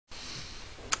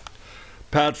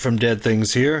Pat from Dead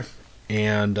Things here,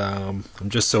 and I'm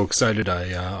just so excited.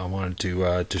 I wanted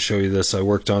to show you this. I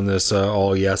worked on this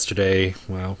all yesterday,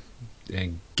 well,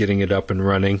 and getting it up and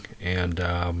running, and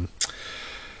I'm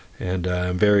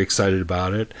very excited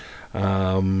about it.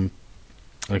 I'm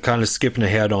kind of skipping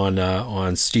ahead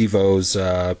on Steve-O's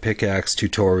pickaxe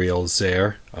tutorials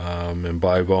there, and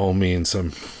by all means,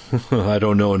 I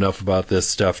don't know enough about this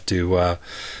stuff to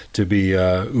be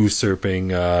usurping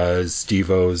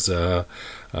Steve-O's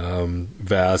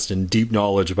vast and deep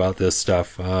knowledge about this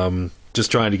stuff.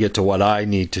 Just trying to get to what I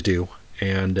need to do,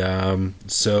 and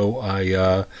so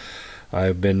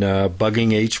I've been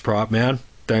bugging H-Prop Man.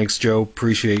 Thanks, Joe.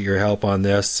 Appreciate your help on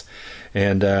this.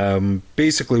 And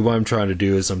basically what I'm trying to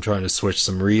do is I'm trying to switch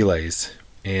some relays.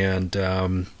 And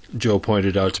Joe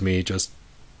pointed out to me, just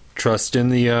trust in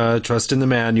the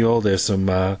manual. There's some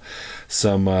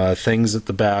things at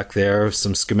the back there,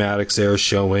 some schematics there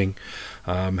showing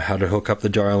how to hook up the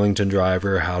Darlington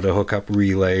driver, how to hook up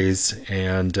relays,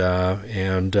 and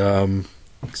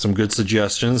some good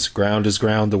suggestions. Ground is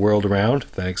ground the world around.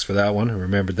 Thanks for that one. I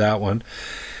remembered that one.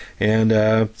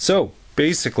 And so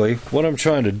basically what I'm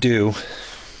trying to do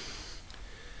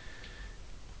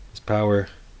is power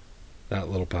that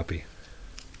little puppy.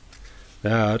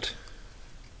 That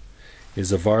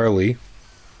is a Varley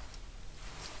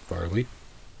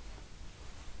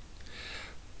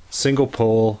single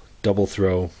pole double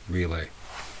throw relay.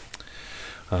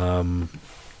 Got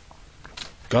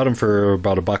them for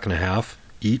about $1.50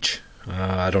 each.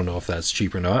 I don't know if that's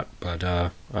cheap or not, but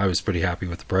I was pretty happy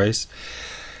with the price.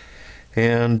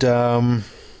 And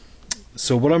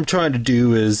so what I'm trying to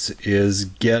do is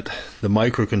get the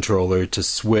microcontroller to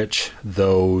switch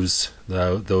those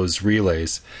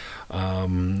relays.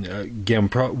 Again,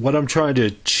 what I'm trying to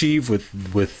achieve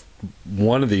with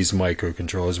one of these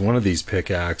microcontrollers, one of these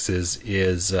pickaxes,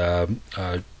 is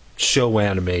show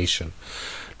animation.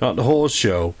 Not the whole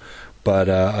show, but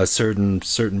a certain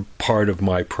part of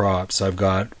my props. I've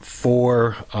got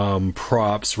 4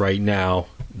 props right now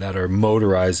that are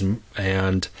motorized,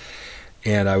 and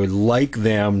I would like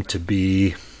them to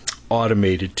be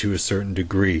automated to a certain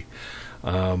degree,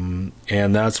 and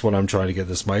that's what I'm trying to get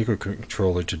this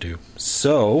microcontroller to do.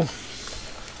 So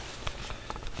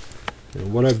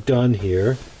what I've done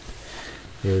here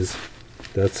is,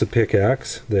 that's the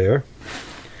pickaxe there,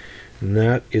 and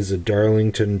that is a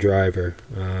Darlington driver.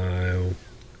 I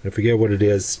forget what it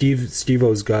is.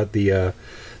 Steve-O's got the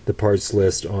parts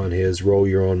list on his Roll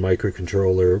Your Own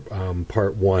Microcontroller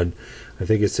part 1. I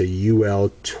think it's a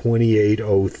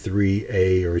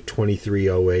UL2803A or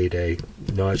 2308A.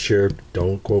 Not sure.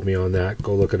 Don't quote me on that.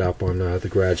 Go look it up on the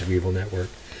Garage of Evil Network.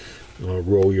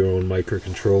 Roll Your Own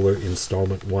Microcontroller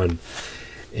Installment 1.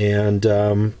 And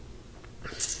I've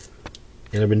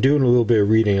been doing a little bit of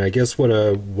reading. I guess what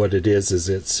it is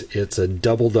it's a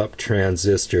doubled up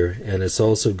transistor, and it's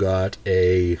also got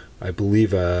I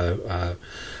believe I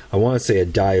want to say a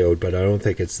diode, but I don't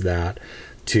think it's that,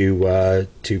 to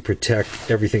protect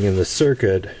everything in the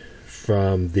circuit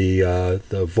from the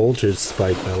voltage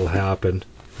spike that'll happen.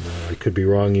 I could be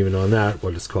wrong even on that,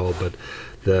 what it's called, but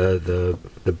the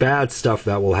bad stuff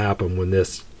that will happen when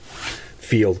this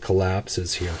field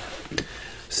collapses here.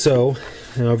 So,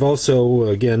 and I've also,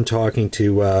 again, talking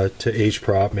to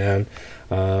H-Prop Man,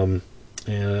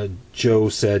 Joe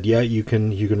said, yeah, you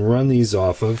can run these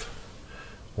off of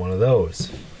one of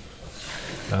those.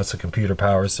 That's a computer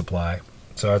power supply.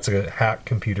 So that's a hack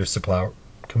computer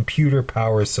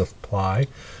power supply.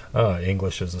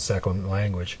 English is a second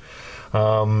language.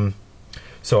 So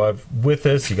with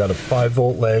this, you got a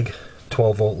 5-volt leg,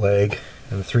 12-volt leg,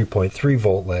 and a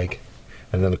 3.3-volt leg,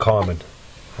 and then a common.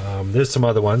 There's some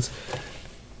other ones,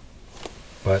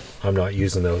 but I'm not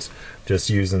using those. Just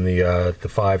using the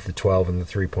 5, the 12, and the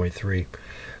 3.3.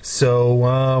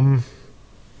 So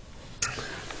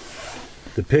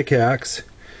the pickaxe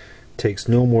takes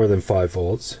no more than 5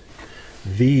 volts.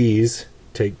 These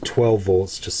take 12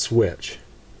 volts to switch.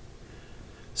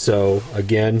 So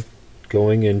again,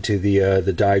 going into the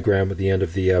diagram at the end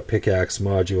of the pickaxe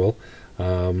module,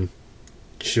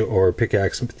 or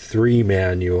pickaxe 3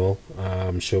 manual,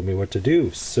 showed me what to do.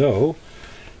 So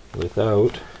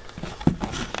without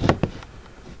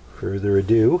further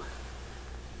ado,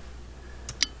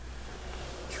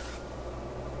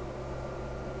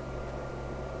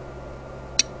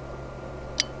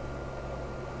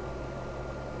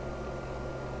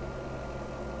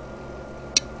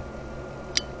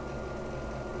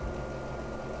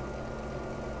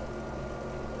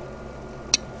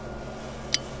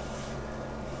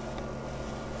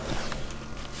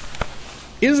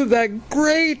 isn't that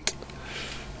great?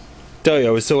 Tell you,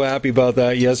 I was so happy about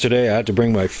that yesterday. I had to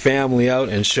bring my family out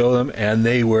and show them, and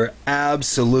they were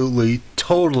absolutely,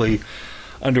 totally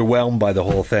underwhelmed by the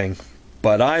whole thing.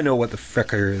 But I know what the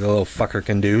little fucker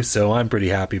can do, so I'm pretty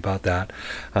happy about that.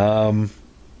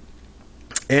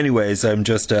 Anyways, I'm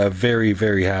just very,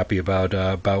 very happy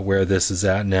about where this is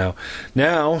at now.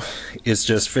 Now, it's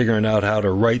just figuring out how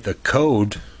to write the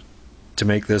code to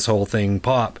make this whole thing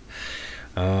pop.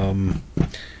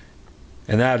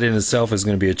 And that in itself is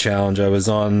going to be a challenge. I was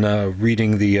on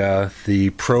reading the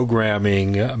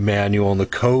programming manual and the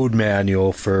code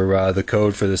manual for the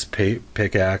code for this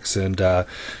pickaxe, and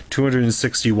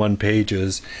 261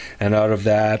 pages. And out of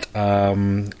that,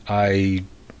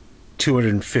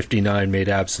 259 made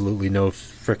absolutely no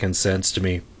frickin' sense to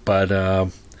me. But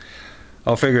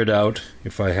I'll figure it out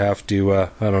if I have to. I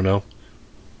don't know,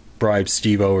 bribe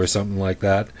Steve-O or something like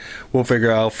that. I'll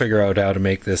figure out how to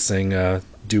make this thing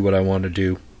do what I want to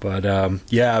do. But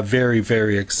yeah, very,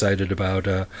 very excited about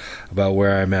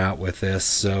where I'm at with this.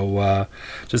 So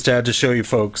just had to show you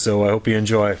folks. So I hope you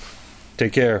enjoy.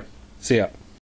 Take care. See ya.